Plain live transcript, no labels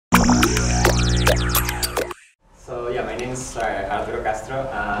name is Arturo Castro.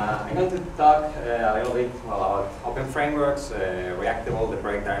 I'm going to talk a little bit about Open Frameworks, Reactable, the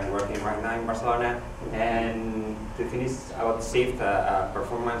project that I'm working right now in Barcelona, and to finish about Shift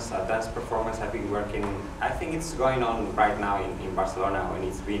performance, advanced performance. I've been working, I think it's going on right now in Barcelona, when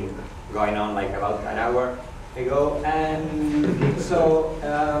it's been going on like about an hour ago. And so,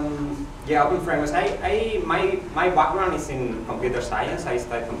 yeah, Open Frameworks. My background is in computer science. I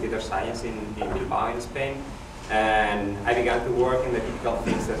studied computer science in Bilbao, in Spain. And I began to work in the typical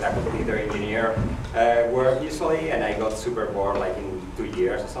things that a computer engineer work usually, and I got super bored like in 2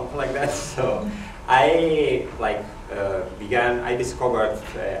 years or something like that. So I discovered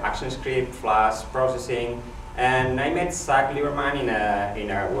ActionScript, Flash processing, and I met Zach Lieberman in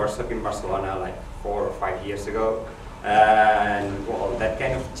a workshop in Barcelona like 4 or 5 years ago. And well, that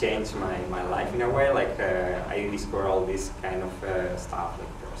kind of changed my life in a way. Like I discovered all this kind of stuff,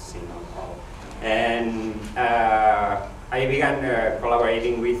 like processing and all. And I began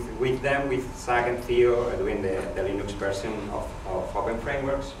collaborating with them, with Zach and Theo, doing the Linux version of Open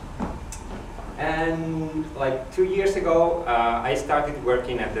Frameworks. And like 2 years ago, I started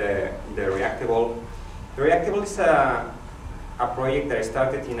working at the Reactable. The Reactable is a project that I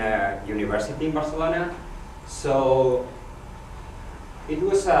started in a university in Barcelona. So it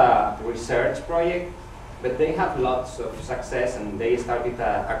was a research project, but they have lots of success, and they started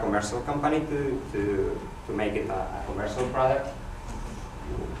a commercial company to make it a commercial product.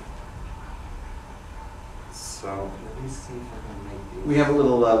 So let me see if I can make this. We have a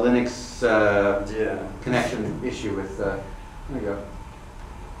little Linux connection issue with, there we go.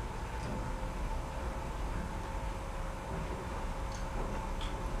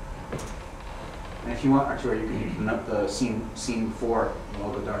 And if you want, Arturo, you can open up the scene 4 a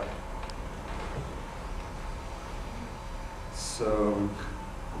little bit dark. So,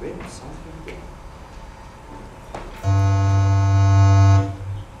 wait, something.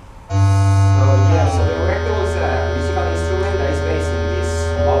 So the Reactable is a musical instrument that is based in these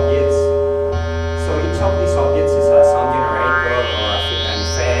objects. So each of these objects is a sound generator or an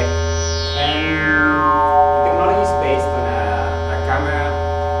effect, and the technology is based on a camera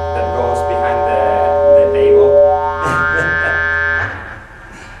that goes behind the table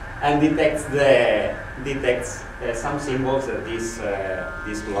and detects some symbols that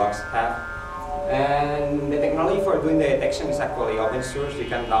these blocks have. And the technology for doing the detection is actually open source. You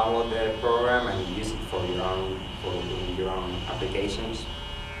can download the program and use it for your own applications.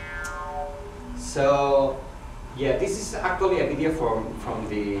 So yeah, this is actually a video from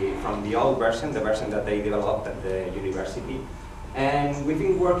the old version, the version that they developed at the university. And we've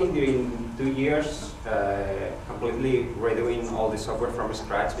been working during 2 years, completely redoing all the software from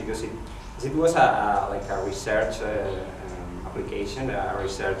scratch, because it was like a research application, a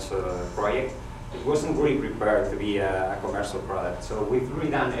research project. It wasn't really prepared to be a commercial product. So we've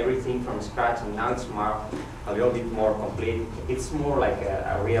redone everything from scratch, and now it's a little bit more complete. It's more like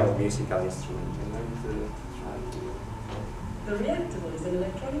a real musical instrument. The Reactable is an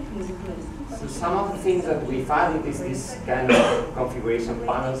electronic musical instrument. So some of the things that we've added is this kind of configuration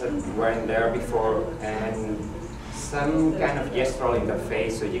panels that weren't there before, and some kind of gestural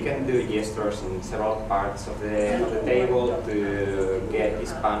interface, so you can do gestures in several parts of the table to get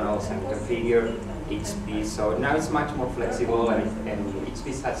these panels and configure each piece. So now it's much more flexible, and each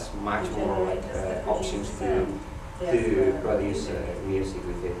piece has much more like options to produce music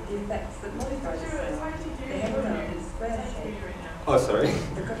with it. The effects that modify the sound, they have around in square shape. Oh, sorry.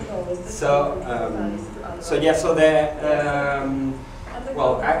 The controls that So yeah, so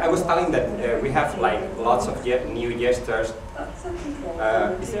well, I was telling that we have like lots of new gestures.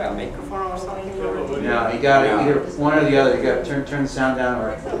 Is there a microphone or something? No, you got either one or the other. You got to turn the sound down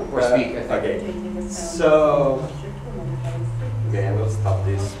or speak, I think. Okay. So, okay, I will stop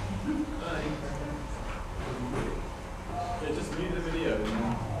this. Yeah, just mute the video and then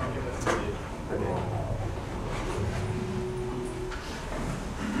I'll give us the video. Okay.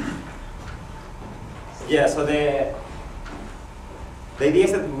 Yeah, so the idea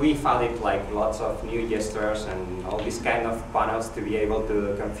is that we've added like lots of new gestures and all these kind of panels to be able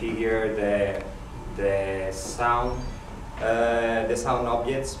to configure the sound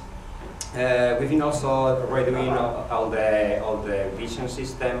objects. We've been also redoing all the vision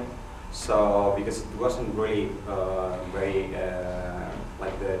system. So because it wasn't really very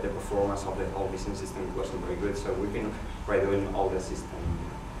like the performance of the whole vision system wasn't very good. So we've been redoing all the system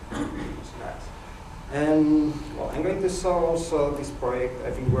from scratch. And well, I'm going to show also this project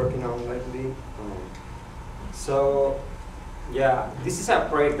I've been working on lately. So yeah, this is a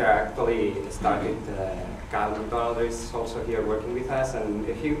project that I actually started Cal McDonald is also here working with us, and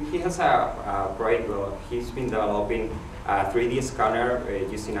he has a project where he's been developing a 3D scanner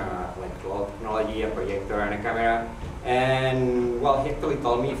using a cloud technology, a projector, and a camera. And well, he actually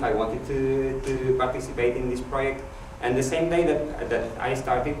told me if I wanted to participate in this project. And the same day that I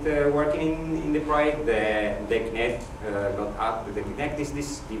started working in the project, the Kinect got up. The Kinect is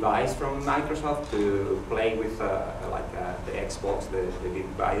this device from Microsoft to play with the Xbox, the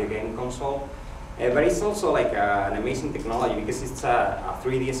video game console. But it's also like an amazing technology because it's a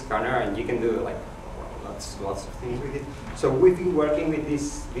 3D scanner and you can do like lots of things with it. So we've been working with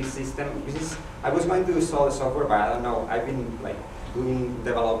this system. I was going to install the software, but I don't know. I've been like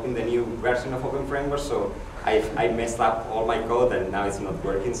developing the new version of openframeworks, so I messed up all my code and now it's not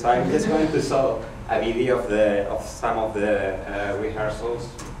working. So I'm just going to show a video of some of the rehearsals.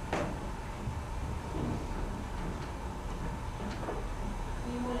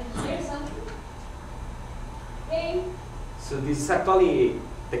 You want to hear something? Hey. So this is actually,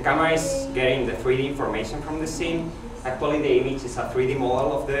 the camera is getting the 3D information from the scene. Actually the image is a 3D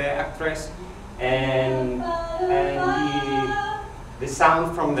model of the actress, and the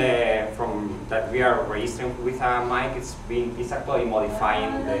sound from that we are registering with a mic is actually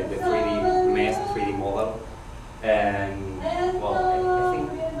modifying the 3D mesh, the 3D model. And well, I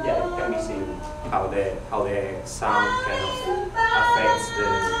think yeah, it can be seen how the sound kind of affects the.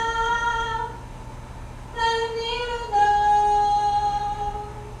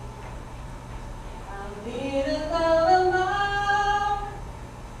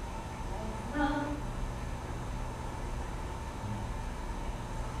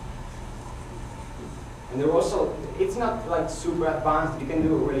 And there also, it's not like super advanced. You can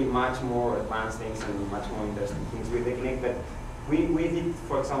do really much more advanced things and much more interesting things with the Kinect. But we did,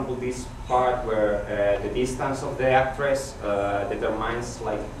 for example, this part where the distance of the actress determines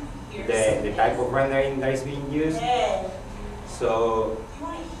like the type of rendering that is being used. So. You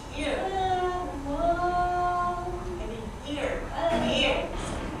want to hear? I mean, here. Here.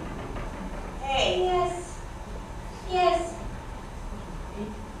 Hey. Yes. Yes.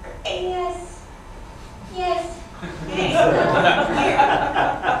 Hey. Yes. Yes. Hey.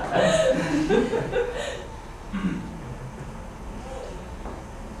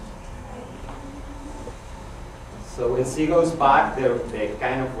 So when she goes back, the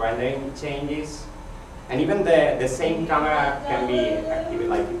kind of rendering changes. And even the same camera can be activated,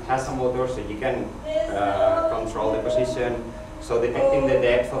 like it has a motor, so you can control the position. So detecting the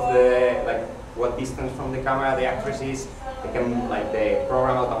depth of like what distance from the camera the actress is, the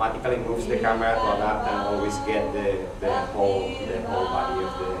program automatically moves the camera to adapt and always get the whole body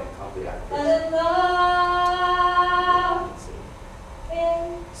of the actress.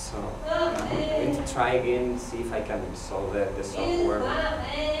 So I'm going to try again, see if I can solve the software.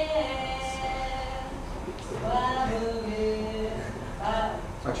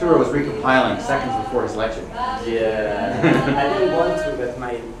 Arturo was recompiling seconds before his lecture. Yeah, I didn't want to, but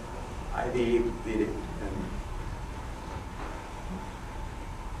my ID did it.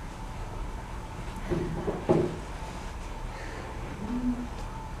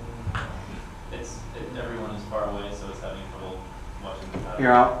 Everyone is far away, so it's having trouble watching the pattern.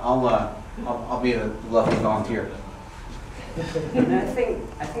 Here, I'll be the lovely volunteer. And I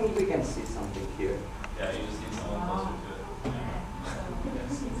think we can see something here. Yeah, you just need someone closer to it.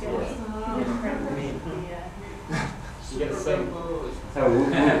 You get the same pose.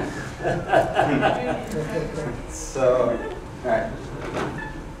 So, all right.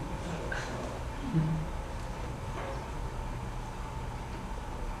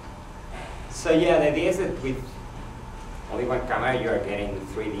 So yeah, the idea is that with only one camera you are getting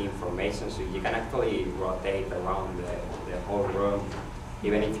 3D information, so you can actually rotate around the whole room,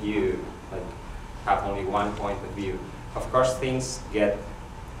 even if you like have only one point of view. Of course, things get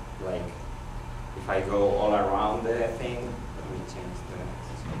like, if I go all around the thing, let me change the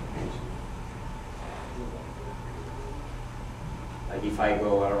situation. Like if I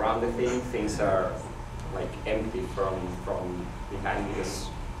go around the thing, things are like empty from behind because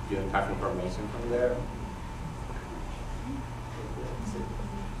you don't have information from there.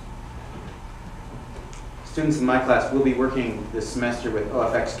 Students in my class will be working this semester with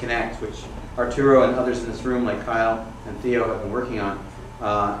OFX Connect, which Arturo and others in this room, like Kyle and Theo, have been working on.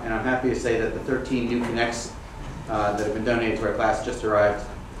 And I'm happy to say that the 13 new Connects that have been donated to our class just arrived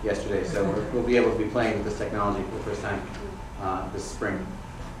yesterday. So we'll be able to be playing with this technology for the first time this spring.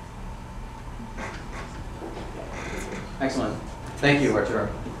 Excellent. Thank you, Arturo.